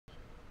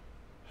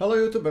Hello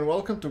YouTube and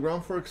welcome to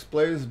GrunfWorks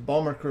Plays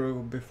Bomber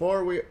Crew.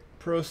 Before we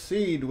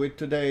proceed with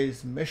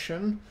today's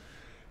mission,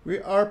 we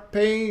are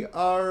paying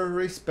our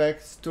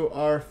respects to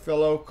our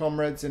fellow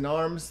comrades in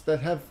arms that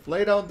have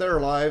laid out their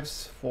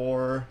lives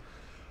for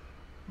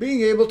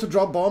being able to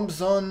drop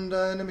bombs on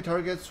the enemy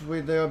targets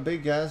with their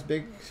big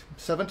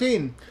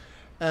 17.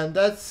 And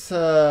that's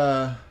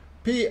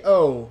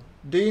P.O.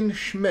 Dean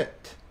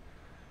Schmidt,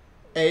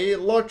 A.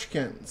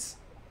 Lodgkins,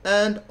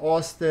 and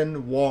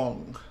Austin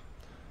Wong.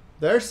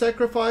 Their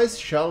sacrifice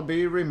shall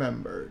be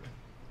remembered.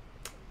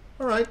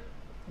 Alright,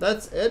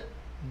 that's it.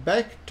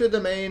 Back to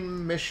the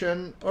main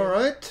mission.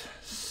 Alright,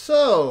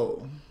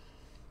 so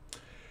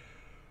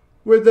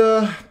with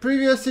the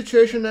previous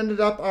situation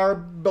our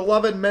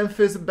beloved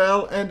Memphis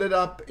Belle ended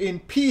up in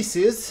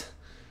pieces.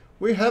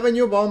 We have a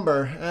new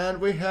bomber and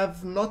we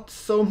have not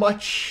so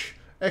much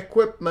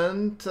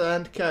equipment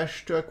and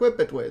cash to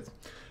equip it with.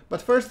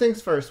 But first things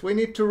first, we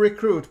need to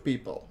recruit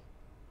people.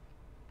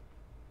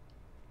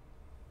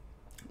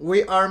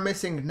 We are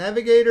missing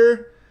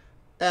navigator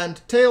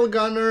and tail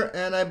gunner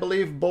and I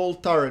believe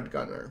bolt turret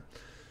gunner.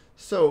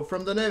 So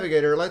from the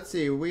navigator, let's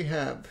see, we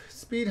have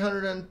speed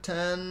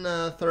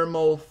 110,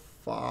 thermal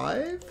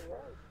 5,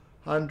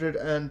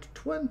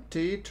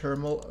 120,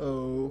 thermal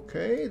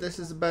okay. This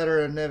is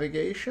better at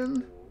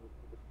navigation.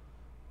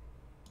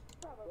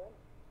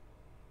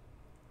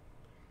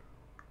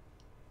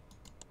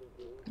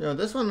 Yeah,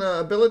 this one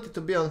ability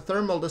to be on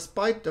thermal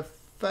despite the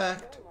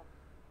fact.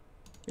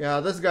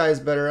 Yeah, this guy is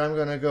better. I'm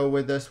gonna go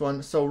with this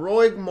one. So,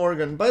 Roy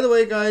Morgan. By the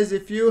way, guys,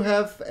 if you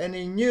have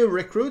any new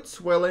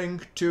recruits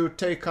willing to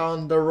take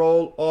on the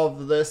role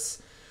of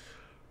this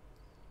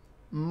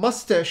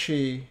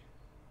mustachy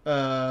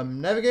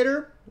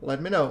navigator,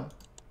 let me know.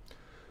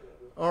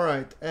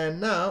 Alright,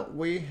 and now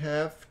we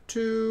have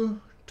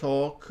to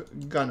talk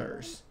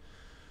gunners.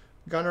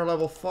 Gunner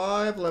level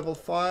 5, level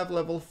 5,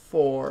 level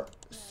 4.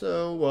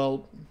 So,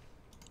 well,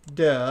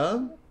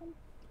 duh.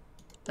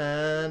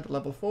 And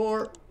level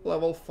 4,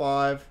 level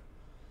 5.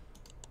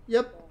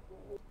 Yep.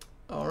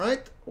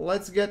 Alright,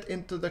 let's get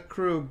into the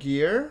crew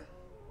gear.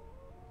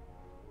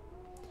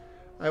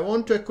 I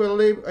want to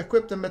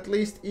equip them at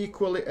least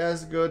equally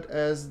as good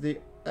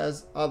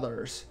as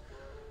others.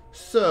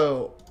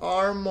 So,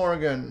 R.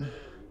 Morgan,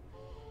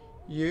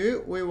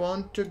 we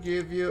want to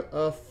give you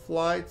a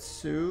flight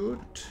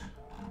suit.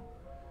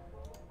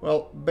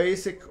 Well,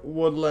 basic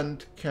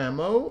woodland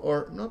camo,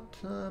 or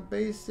not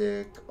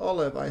basic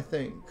olive, I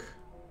think.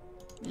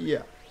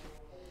 Yeah.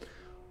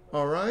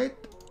 Alright.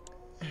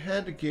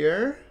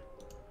 Headgear.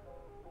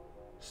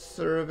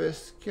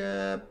 Service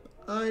cap.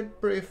 I'd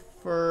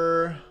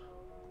prefer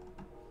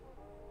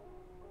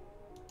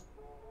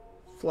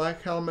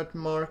flak helmet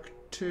Mark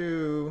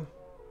II.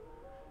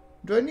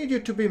 Do I need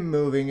you to be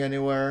moving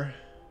anywhere?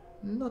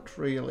 Not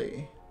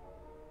really.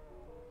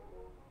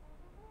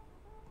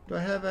 Do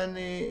I have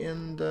any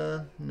in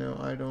the... No,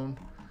 I don't.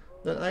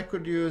 Then I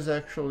could use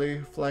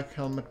actually flak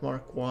helmet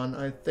Mark 1.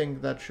 I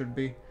think that should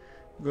be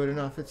good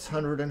enough. It's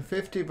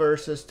 150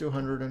 versus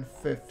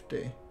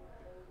 250.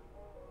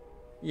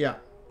 Yeah.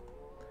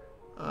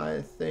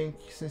 I think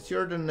since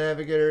you're the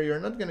navigator, you're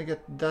not gonna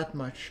get that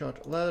much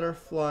shot. Leather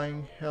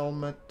flying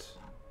helmet.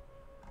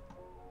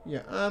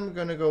 Yeah, I'm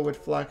gonna go with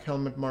flak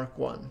helmet Mark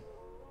 1.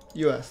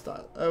 US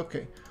style.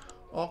 Okay.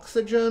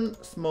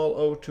 Oxygen, small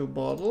O2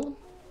 bottle.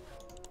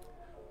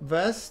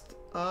 Vest,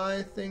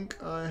 I think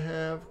I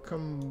have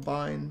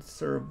combined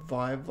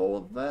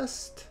survival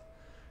vest.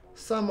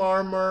 Some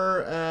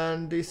armor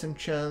and decent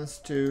chance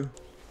to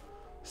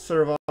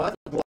survive.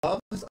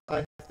 Gloves,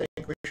 I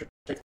think we should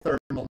take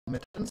thermal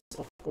mittens,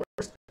 of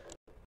course.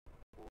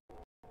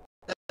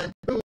 And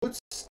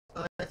boots,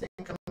 I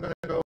think I'm gonna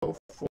go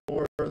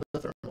for the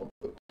thermal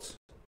boots.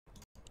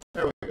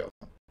 There we go.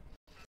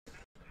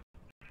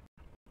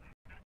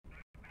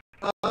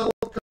 I'll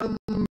come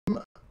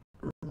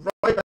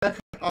right back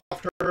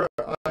after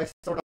I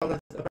sort out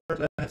that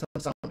apparently I had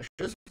some sound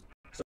issues.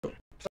 So,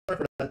 sorry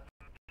for that.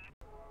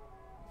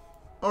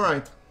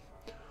 Alright,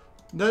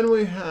 then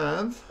we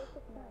have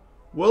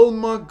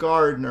Wilma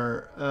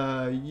Gardner.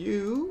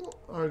 You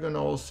are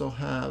gonna also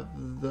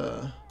have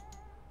the,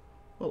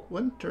 well,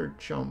 winter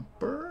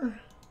jumper.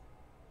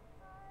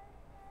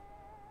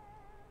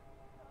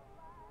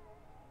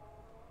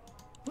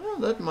 Well,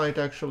 that might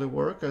actually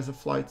work as a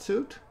flight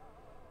suit.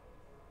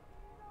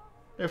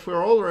 If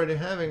we're already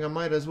having, I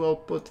might as well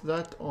put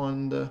that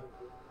on the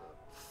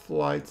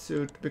flight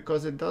suit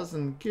because it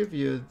doesn't give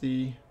you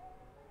the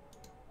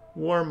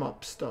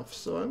warm-up stuff.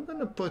 So I'm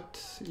gonna put,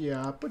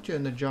 yeah, I'll put you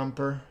in the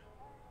jumper.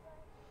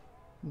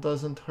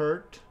 Doesn't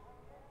hurt.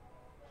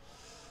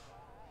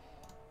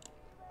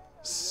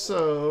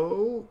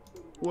 So,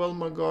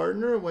 Wilma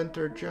Gardner,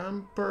 winter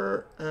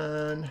jumper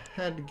and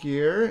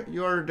headgear.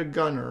 You're the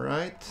gunner,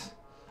 right?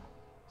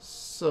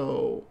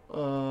 So,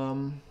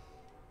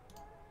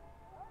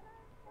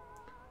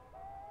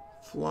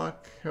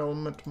 flak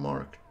helmet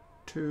Mark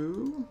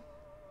II.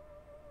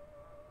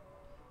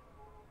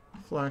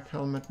 Flak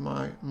helmet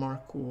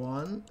Mark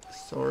 1,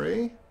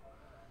 sorry.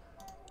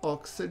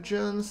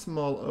 Oxygen,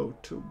 small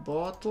O2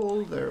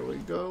 bottle, there we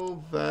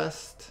go.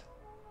 Vest,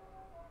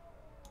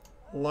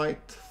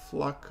 light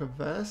flak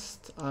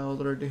vest, I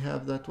already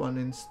have that one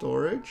in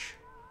storage.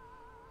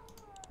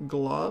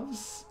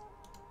 Gloves,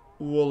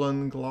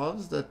 woolen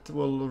gloves that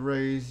will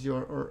raise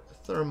your, or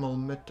thermal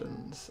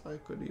mittens, I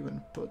could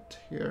even put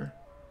here.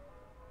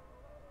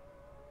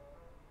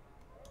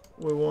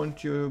 We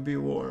want you to be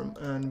warm.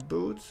 And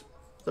boots,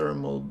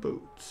 thermal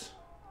boots.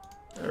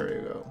 There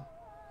you go.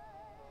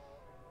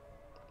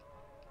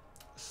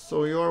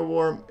 So you're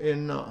warm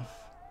enough.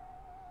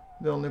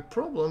 The only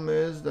problem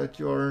is that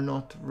you're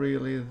not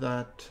really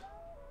that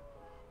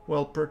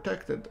well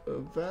protected. A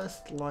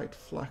vest, light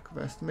flak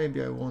vest.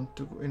 Maybe I want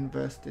to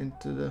invest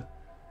into the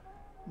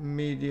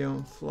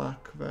medium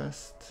flak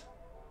vest.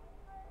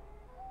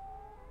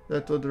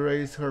 That would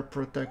raise her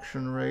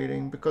protection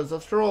rating, because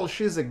after all,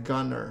 she's a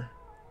gunner.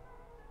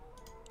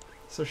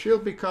 So she'll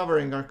be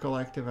covering our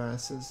collective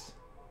asses.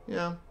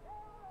 Yeah.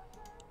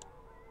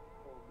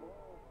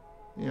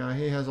 Yeah,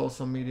 he has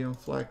also medium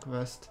flak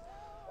vest.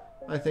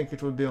 I think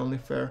it would be only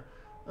fair.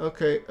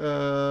 Okay,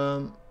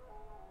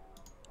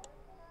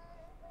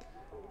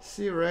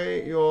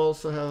 C-Ray, you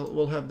also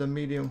will have the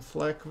medium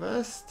flak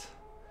vest.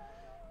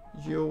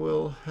 You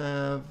will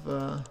have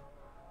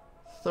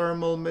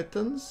thermal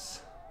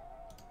mittens.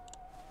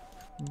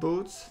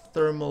 Boots,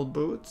 thermal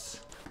boots.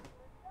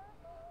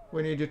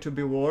 We need you to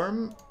be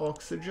warm.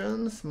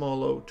 Oxygen,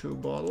 small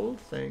O2 bottle,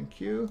 thank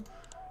you.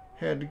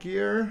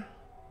 Headgear.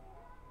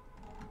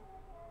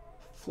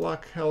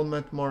 Flak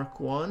helmet Mark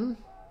 1.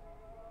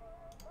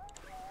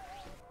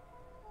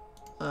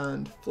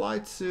 And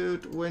flight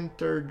suit,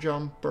 winter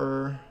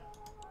jumper.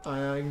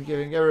 I'm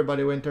giving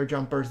everybody winter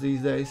jumpers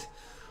these days.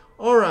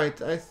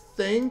 Alright, I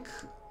think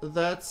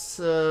that's...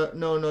 no,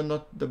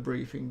 not the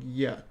briefing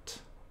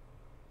yet.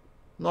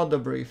 Not the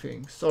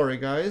briefing. Sorry,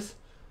 guys.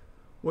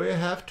 We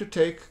have to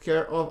take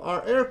care of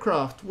our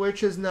aircraft,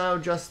 which is now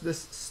just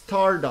this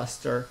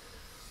Starduster.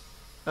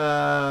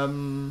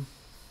 I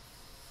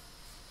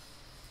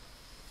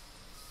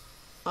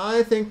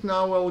think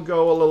now we'll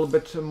go a little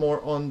bit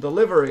more on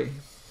delivery.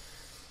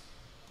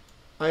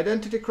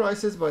 Identity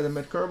Crisis by the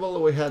Met Kerbal,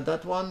 we had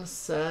that one.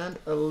 Sand,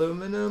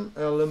 aluminum,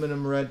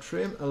 aluminum red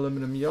trim,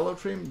 aluminum yellow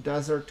trim,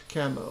 desert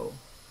camo.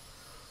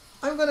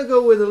 I'm gonna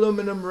go with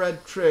aluminum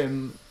red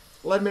trim.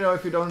 Let me know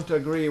if you don't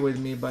agree with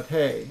me, but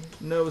hey,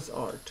 nose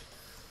art.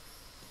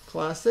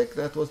 Classic,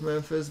 that was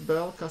Memphis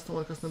Belle, Custom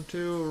 1, Custom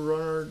 2,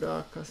 Runner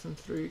Duck, Custom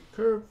 3,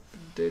 Curve,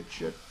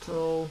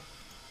 Digital.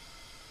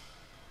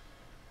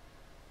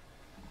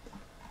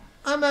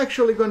 I'm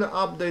actually going to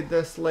update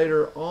this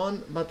later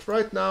on, but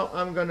right now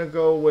I'm going to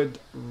go with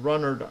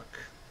Runner Duck.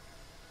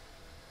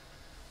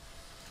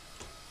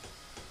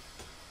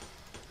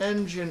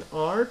 Engine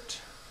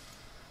art.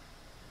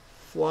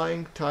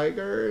 Flying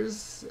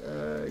Tigers,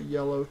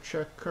 yellow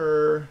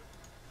checker,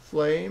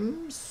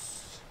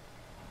 flames.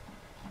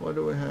 What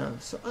do we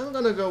have? So I'm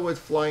gonna go with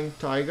Flying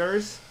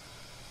Tigers.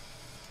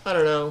 I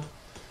don't know.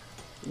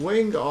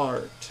 Wing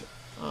art.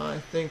 I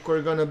think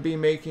we're gonna be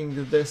making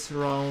this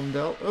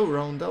roundel. Oh,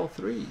 roundel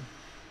 3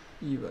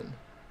 even.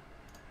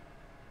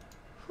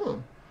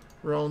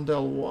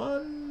 Roundel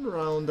 1,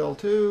 roundel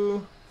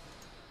 2,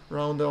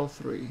 roundel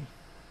 3.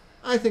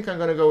 I think I'm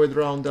gonna go with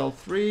roundel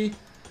 3.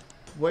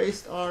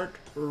 Waist art,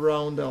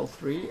 roundel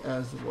 3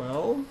 as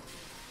well.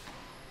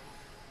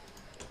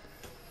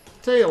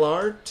 Tail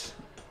art,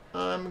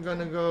 I'm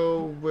gonna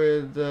go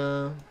with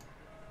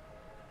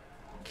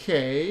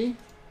K.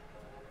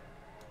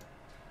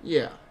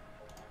 Yeah.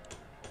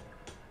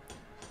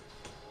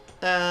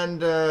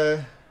 And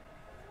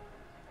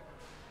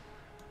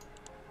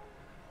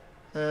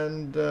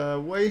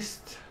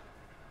waist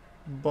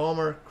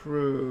bomber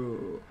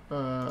crew.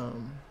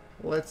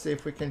 Let's see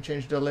if we can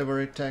change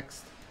delivery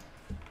text.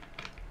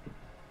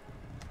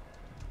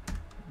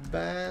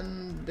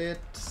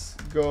 Bandits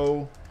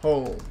go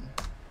home.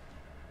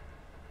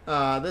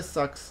 This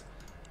sucks.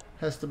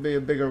 Has to be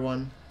a bigger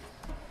one.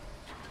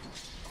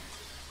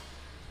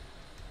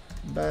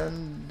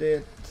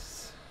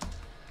 Bandits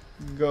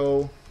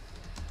go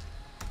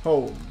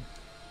home.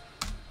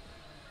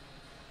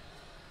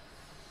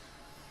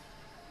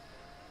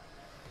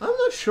 I'm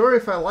not sure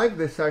if I like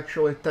this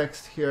actually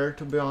text here,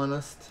 to be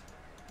honest.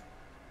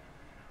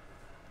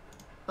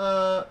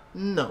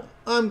 No,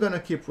 I'm gonna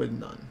keep with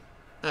none,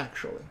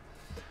 actually.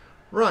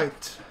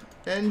 Right,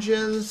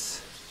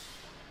 engines,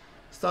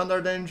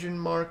 standard engine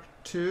Mark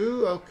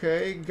II,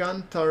 okay,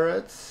 gun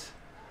turrets,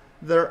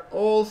 they're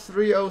all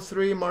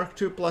 303 Mark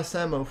II plus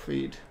ammo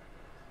feed.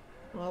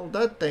 Well,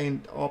 that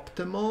ain't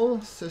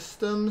optimal.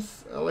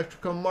 Systems,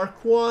 electrical Mark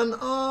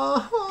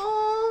I,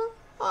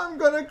 I'm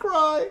gonna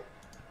cry.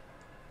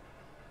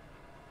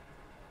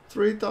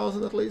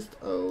 3,000 at least.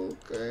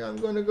 Okay, I'm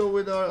gonna go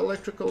with our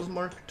electricals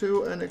Mark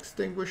II and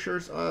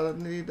extinguishers. I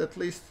need at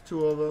least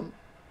 2 of them.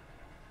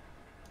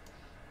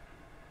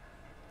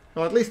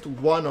 No, at least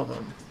 1 of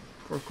them,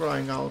 for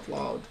crying out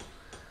loud.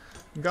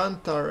 Gun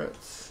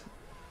turrets.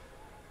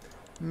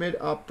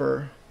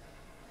 Mid-upper.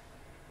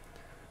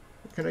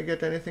 Can I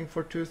get anything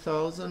for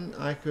 2,000?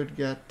 I could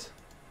get...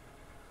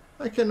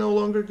 I can no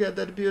longer get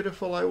that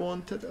beautiful I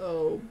wanted.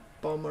 Oh,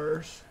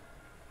 bummers.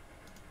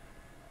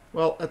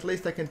 Well, at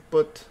least I can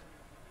put...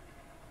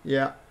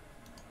 Yeah.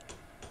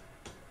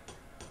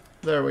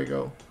 There we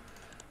go.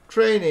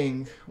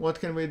 Training. What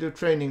can we do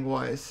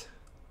training-wise?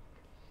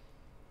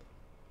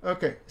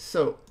 Okay,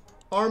 so...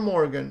 R.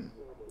 Morgan,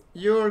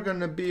 you're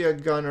gonna be a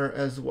gunner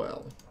as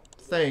well.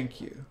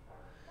 Thank you.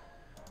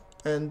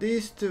 And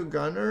these two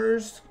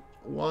gunners,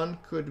 one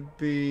could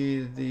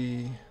be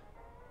the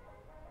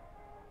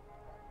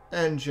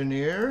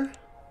engineer,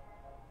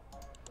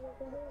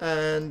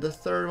 and the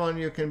third one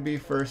you can be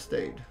first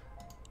aid.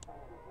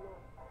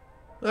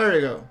 There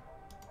you go.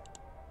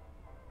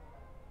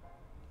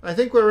 I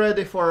think we're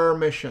ready for our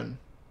mission.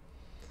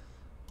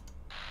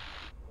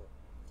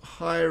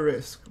 High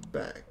risk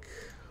back.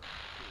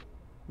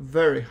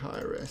 Very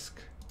high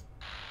risk.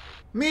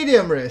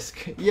 Medium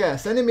risk.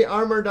 Yes, enemy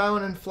armor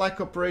down and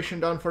flak operation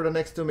down for the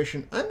next 2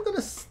 missions. I'm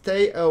gonna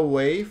stay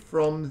away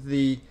from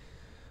the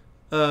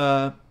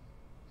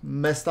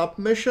messed up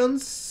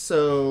missions,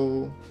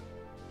 so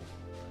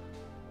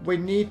we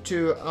need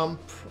to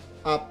amp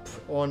up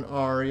on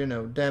our, you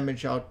know,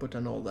 damage output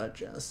and all that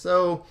jazz.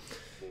 So,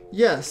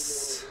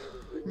 yes,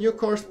 new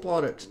course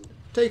plotted.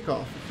 Take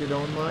off, if you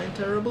don't mind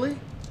terribly.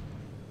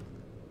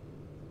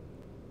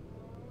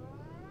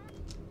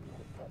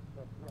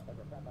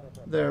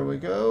 There we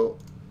go.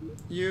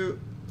 You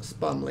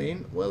spam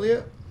lean, will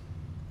you?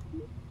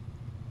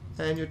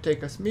 And you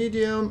take us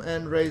medium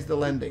and raise the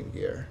landing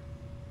gear.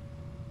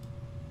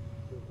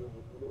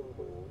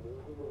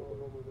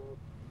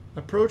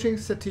 Approaching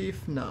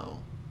Setif now.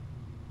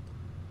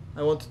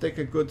 I want to take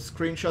a good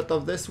screenshot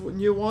of this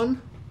new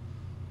one.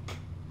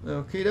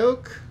 Okie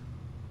doke.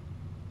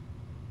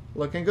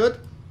 Looking good?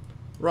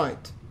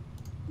 Right.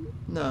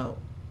 Now,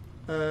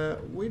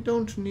 we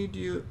don't need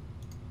you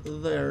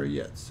there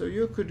yet, so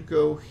you could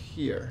go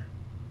here.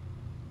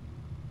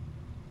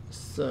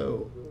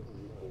 So,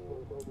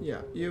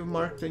 yeah, you've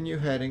marked a new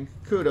heading.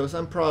 Kudos,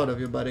 I'm proud of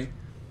you, buddy.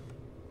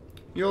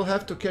 You'll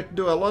have to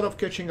do a lot of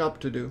catching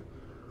up to do.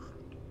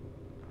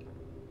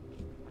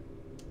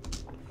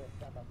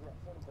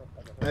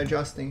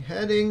 Adjusting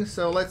heading,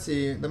 so let's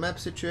see, the map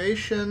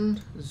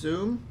situation,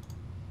 zoom,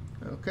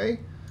 okay.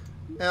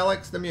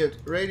 Alex the mute,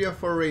 radio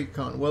for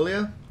Recon, will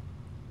ya?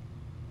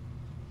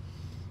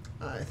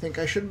 I think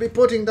I should be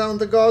putting down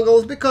the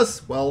goggles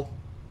because, well,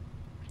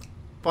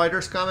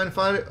 fighters come and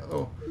fight.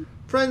 Oh,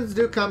 friends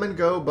do come and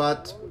go,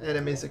 but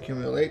enemies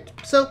accumulate.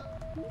 So,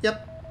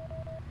 yep.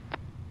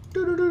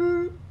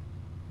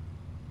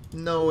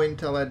 No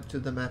intel added to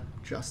the map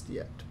just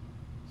yet.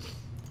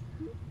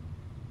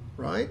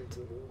 Right.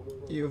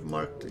 You've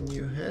marked a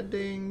new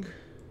heading.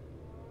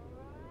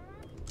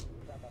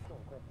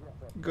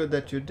 Good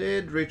that you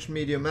did. Reach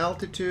medium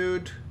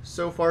altitude.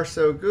 So far,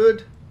 so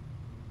good.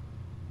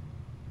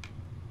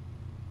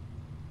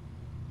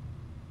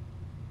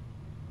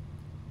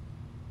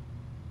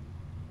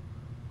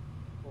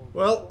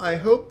 Well, I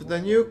hope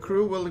the new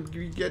crew will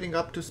be getting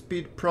up to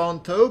speed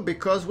pronto,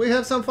 because we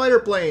have some fighter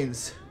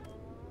planes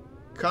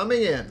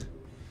coming in.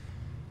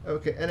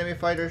 Okay, enemy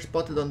fighter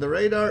spotted on the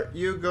radar.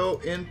 You go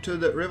into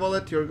the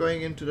rivulet, you're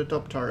going into the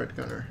top turret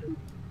gunner.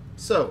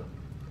 So,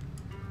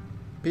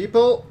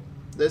 people,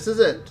 this is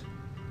it.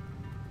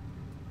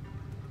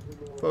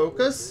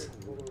 Focus,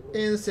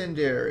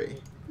 incendiary.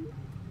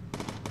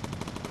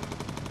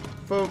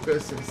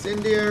 Focus,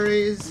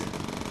 incendiaries.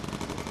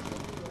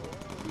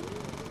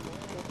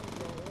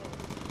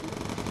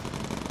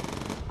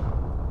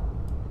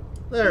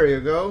 There you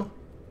go.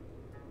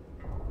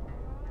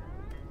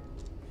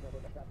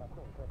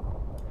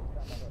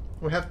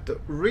 We have to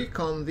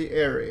recon the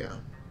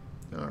area.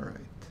 Alright.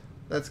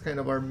 That's kind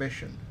of our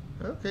mission.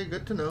 Okay,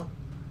 good to know.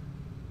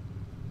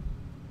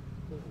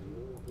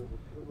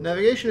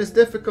 Navigation is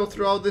difficult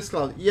throughout this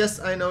cloud. Yes,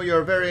 I know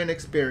you're very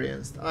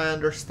inexperienced. I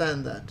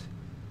understand that.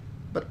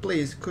 But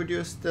please, could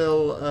you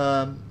still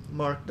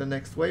mark the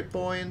next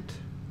waypoint?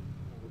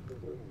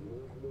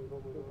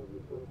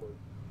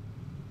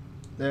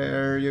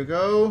 There you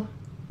go.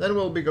 Then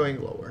we'll be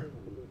going lower.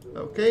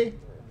 Okay.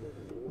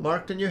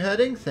 Mark the new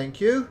heading. Thank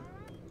you.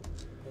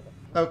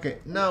 Okay,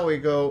 now we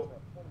go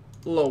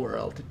lower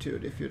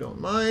altitude, if you don't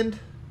mind.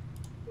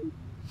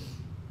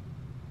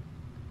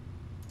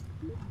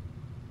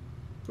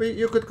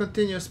 You could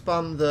continue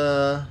spam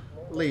the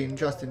lean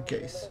just in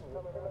case.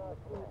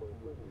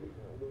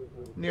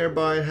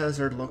 Nearby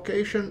hazard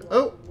location.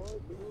 Oh!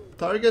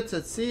 Targets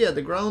at sea at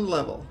the ground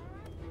level.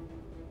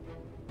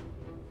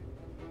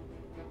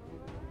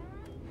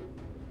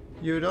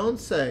 You don't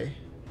say.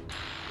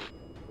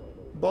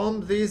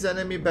 Bomb these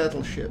enemy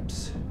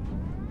battleships.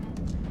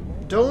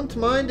 Don't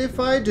mind if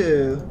I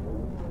do.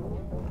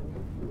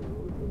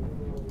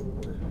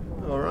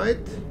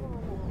 Alright.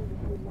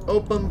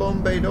 Open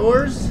bomb bay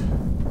doors.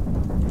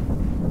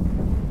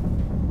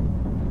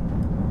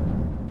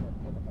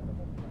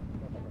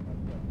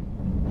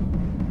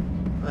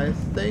 I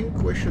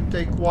think we should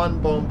take one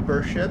bomb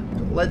per ship.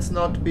 Let's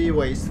not be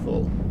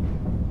wasteful.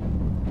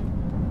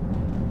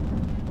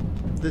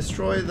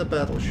 destroy the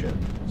battleship.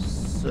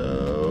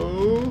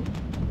 So...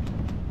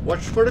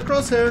 watch for the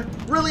crosshair.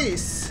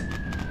 Release!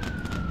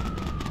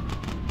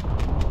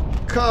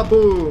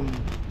 Kaboom!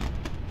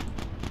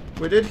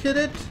 We did hit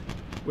it.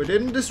 We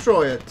didn't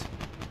destroy it.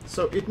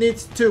 So it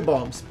needs 2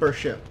 bombs per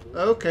ship.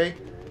 Okay.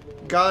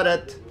 Got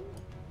it.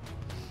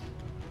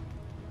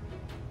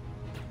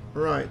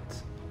 Right.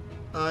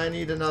 I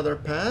need another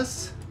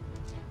pass.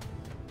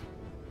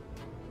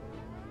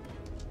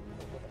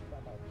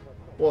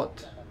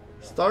 What?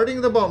 Starting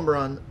the bomb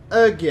run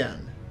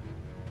again.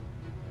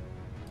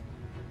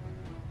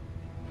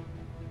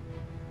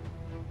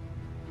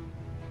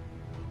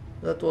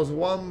 That was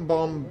 1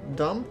 bomb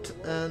dumped,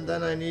 and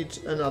then I need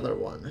another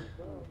one.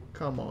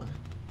 Come on.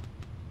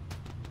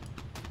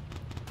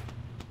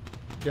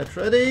 Get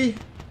ready.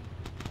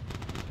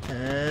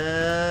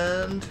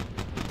 And...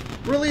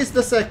 release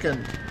the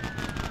second.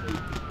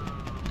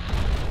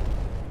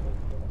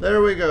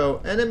 There we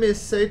go. Enemy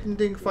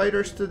sending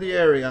fighters to the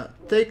area.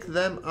 Take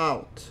them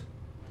out.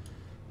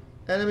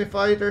 Enemy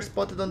fighter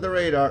spotted on the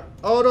radar.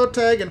 Auto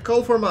tag and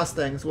call for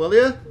Mustangs, will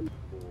you?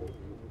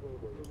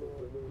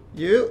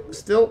 You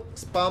still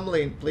spam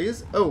lean,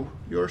 please. Oh,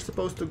 you're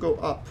supposed to go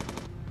up.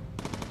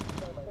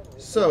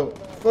 So,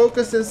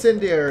 focus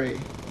incendiary.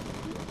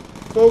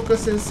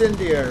 Focus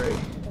incendiary.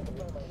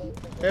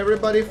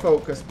 Everybody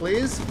focus,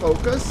 please.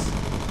 Focus.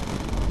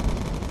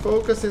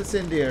 Focus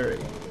incendiary.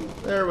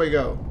 There we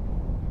go.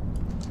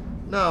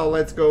 Now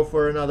let's go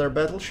for another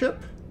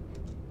battleship.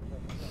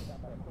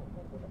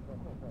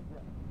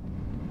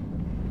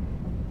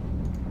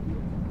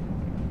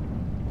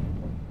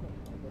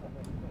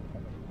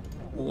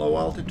 Low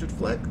altitude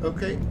flag,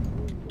 okay.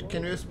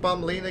 Can you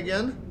spam lean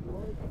again?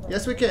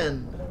 Yes, we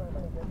can.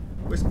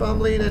 We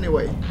spam lean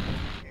anyway.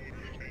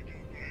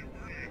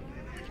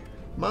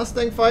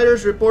 Mustang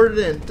fighters reported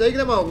in. Take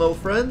them out, little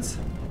friends.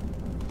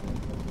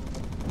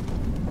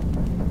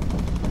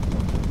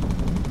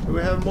 Do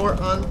we have more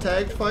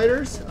untagged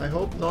fighters? I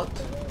hope not.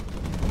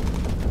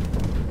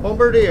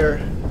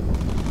 Bombardier.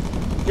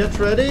 Get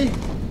ready.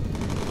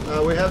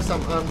 We have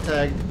some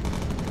untagged.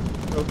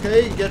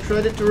 Okay, get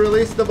ready to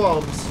release the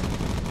bombs.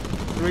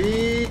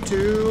 3,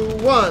 2,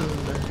 1.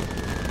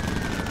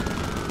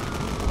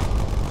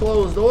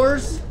 Close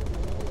doors.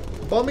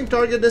 Bombing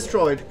target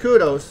destroyed.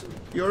 Kudos.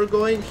 You're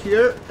going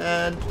here,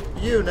 and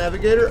you,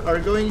 navigator, are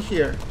going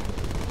here.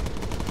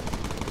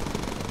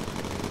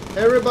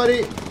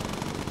 Everybody,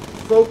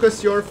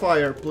 focus your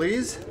fire,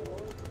 please.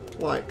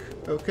 Like,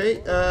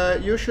 okay.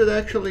 You should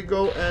actually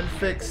go and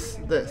fix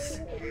this.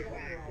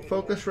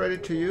 Focus ready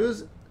to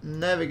use.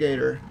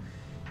 Navigator.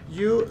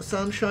 You,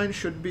 Sunshine,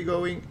 should be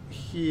going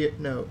here.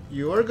 No,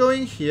 you are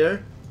going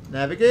here.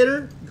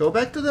 Navigator, go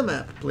back to the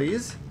map,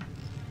 please.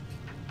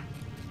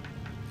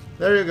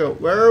 There you go.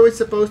 Where are we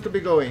supposed to be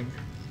going?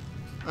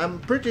 I'm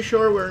pretty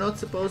sure we're not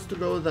supposed to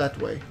go that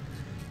way.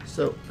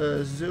 So,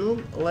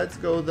 zoom. Let's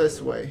go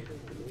this way.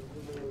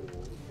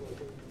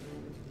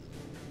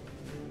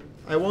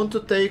 I want to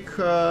take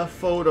a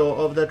photo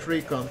of that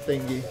Recon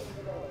thingy.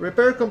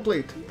 Repair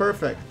complete.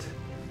 Perfect.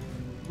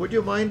 Would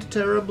you mind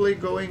terribly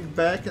going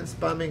back and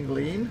spamming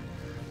lean?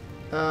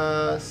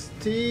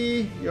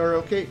 Steve, you're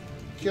okay.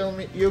 Kill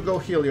me. You go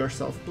heal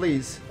yourself,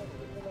 please.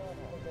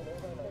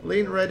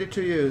 Lean ready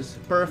to use.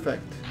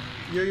 Perfect.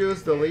 You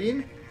use the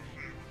lean.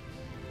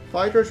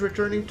 Fighters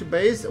returning to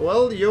base.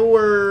 Well, you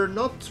were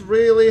not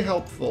really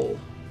helpful.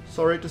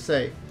 Sorry to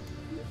say.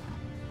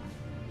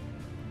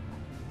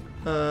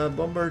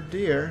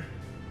 Bombardier.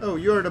 Oh,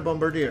 you're the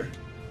bombardier.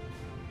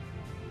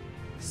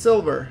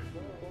 Silver.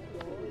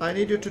 I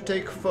need you to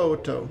take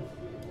photo.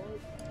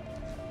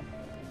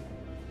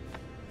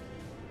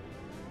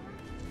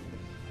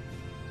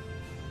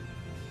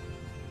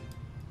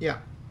 Yeah.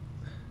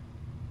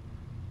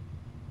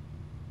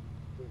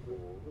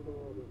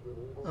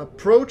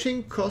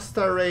 Approaching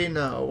Costa Rey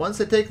now. Once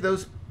I take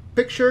those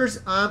pictures,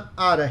 I'm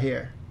out of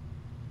here.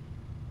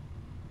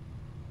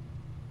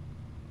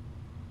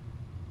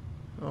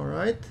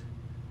 Alright.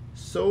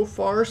 So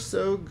far,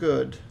 so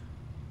good.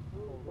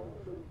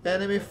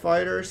 Enemy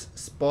fighters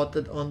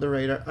spotted on the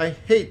radar. I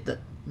hate that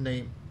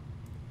name.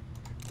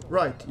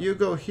 Right, you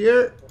go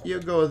here,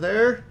 you go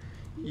there,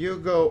 you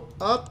go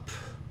up,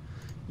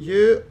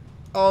 you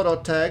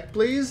auto tag,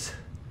 please,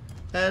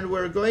 and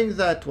we're going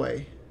that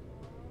way.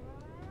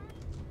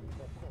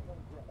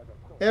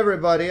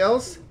 Everybody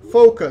else,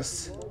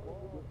 focus.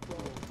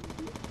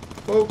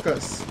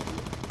 Focus.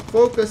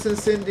 Focus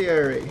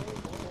incendiary.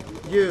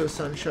 You,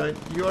 Sunshine,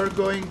 you are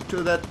going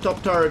to that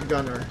top turret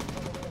gunner.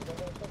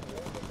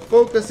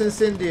 Focus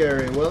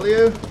incendiary, will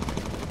you?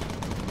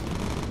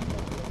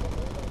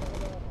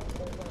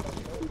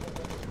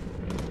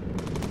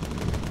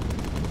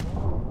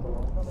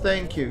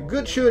 Thank you.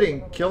 Good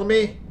shooting. Kill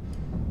me.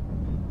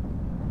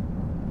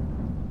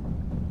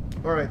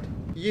 Alright.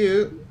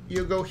 You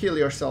go heal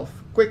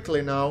yourself.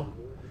 Quickly now.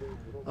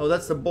 Oh,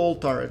 that's the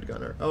bolt turret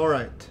gunner.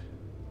 Alright.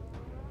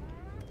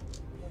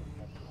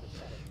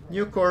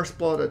 New core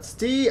spotted.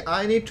 Steve,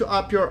 I need to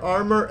up your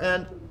armor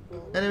and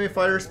enemy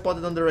fighters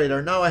spotted on the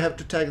radar. Now I have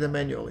to tag them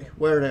manually.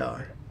 Where they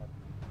are.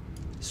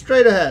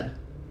 Straight ahead.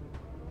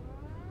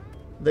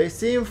 They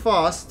seem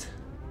fast,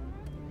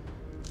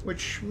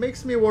 which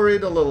makes me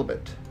worried a little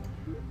bit.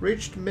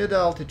 Reached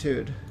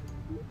mid-altitude.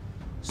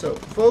 So,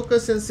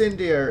 focus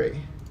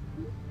incendiary.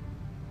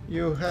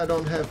 You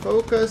don't have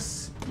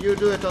focus, you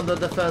do it on the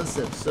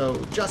defensive, so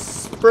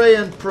just spray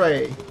and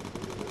pray.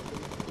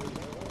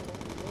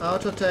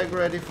 Auto tag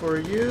ready for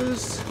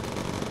use.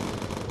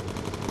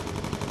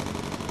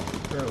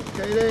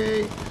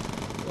 Okay,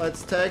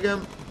 let's tag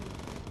him.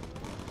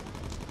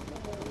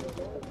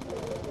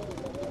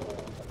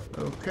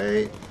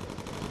 Okay,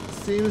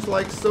 seems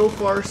like so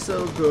far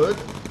so good.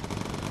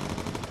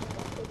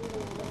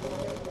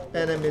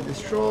 Enemy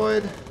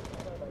destroyed.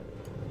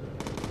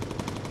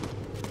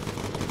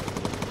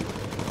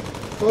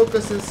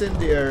 Focus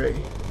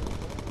incendiary.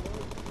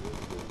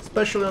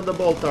 Especially on the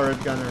bolt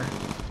turret gunner.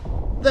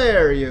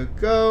 There you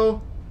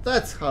go.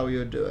 That's how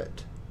you do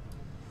it.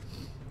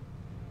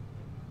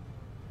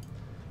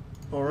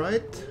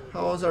 Alright,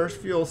 how's our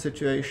fuel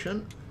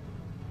situation?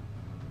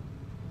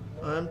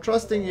 I'm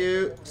trusting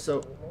you,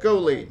 so go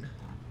lean.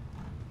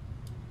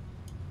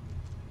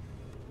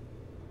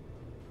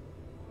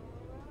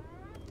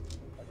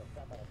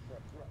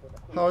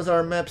 How's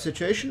our map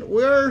situation?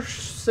 We're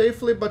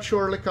safely but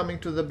surely coming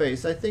to the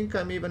base. I think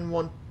I'm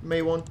even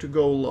may want to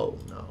go low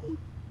now.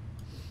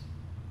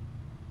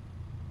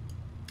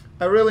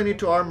 I really need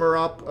to armor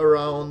up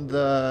around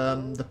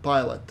the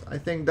pilot. I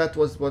think that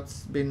was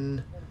what's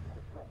been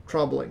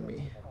troubling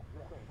me.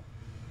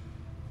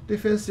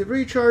 Defensive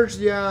recharge,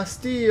 yeah,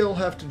 still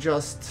have to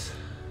just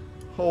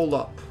hold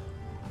up.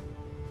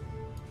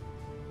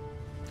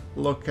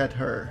 Look at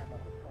her.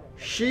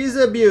 She's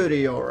a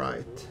beauty,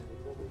 alright.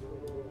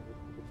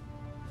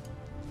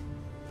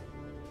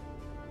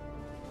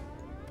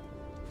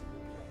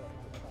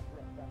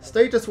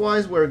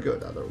 Status-wise, we're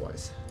good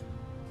otherwise.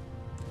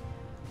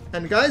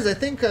 And guys, I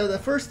think the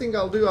first thing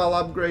I'll do, I'll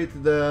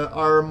upgrade the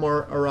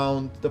armor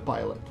around the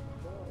pilot.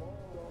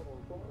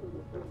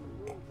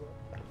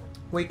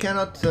 We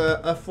cannot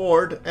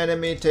afford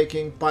enemy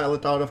taking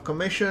pilot out of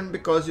commission,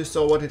 because you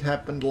saw what had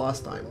happened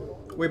last time.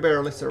 We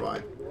barely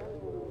survived.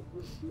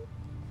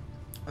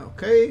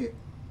 Okay.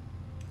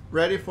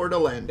 Ready for the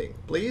landing,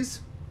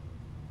 please.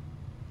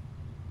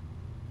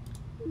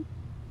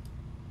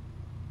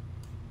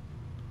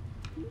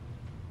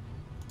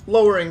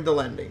 Lowering the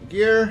landing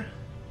gear.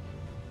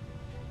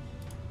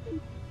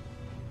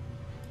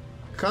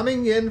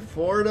 Coming in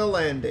for the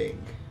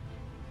landing.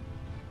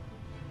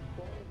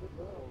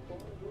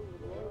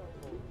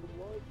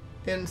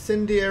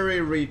 Incendiary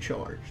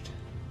recharged.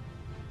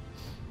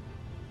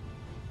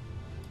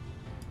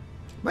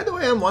 By the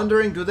way, I'm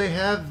wondering, do they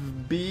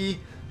have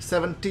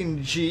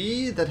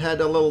B-17G that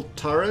had a little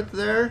turret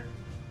there?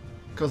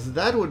 Because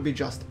that would be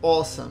just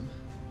awesome.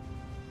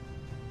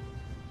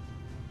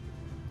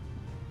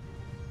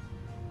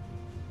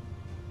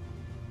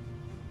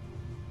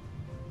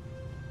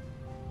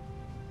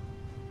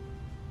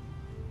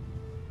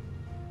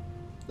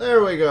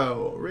 There we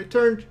go.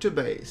 Returned to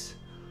base.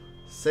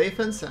 Safe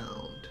and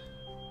sound.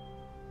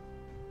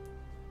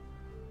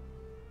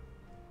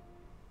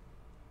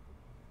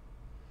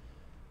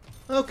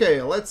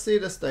 Okay, let's see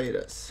the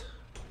status.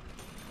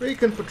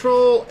 Recon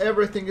patrol,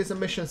 everything is a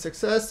mission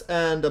success,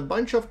 and a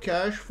bunch of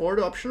cash for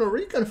the optional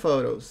recon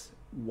photos.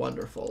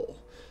 Wonderful.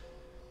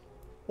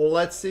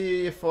 Let's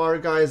see if our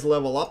guys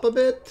level up a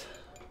bit.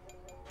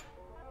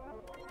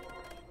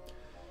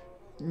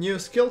 New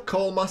skill,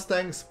 Call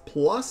Mustangs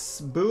Plus,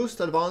 boost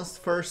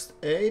advanced first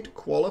aid,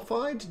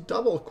 qualified,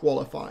 double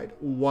qualified.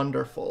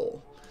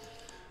 Wonderful.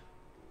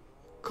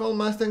 Call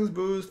Mustangs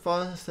boost,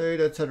 fast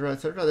aid, etc,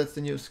 etc. That's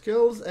the new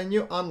skills. And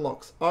new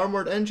unlocks,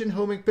 armored engine,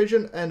 homing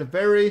pigeon, and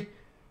very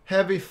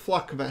heavy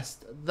flak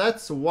vest.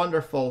 That's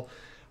wonderful.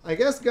 I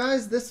guess,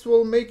 guys, this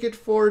will make it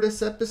for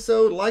this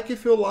episode. Like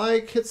if you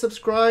like, hit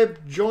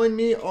subscribe, join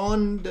me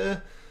on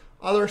the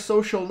other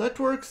social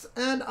networks,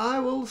 and I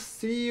will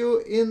see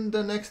you in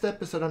the next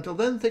episode. Until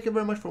then, thank you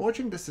very much for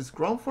watching. This is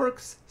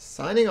GrunfWorks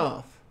signing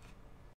off.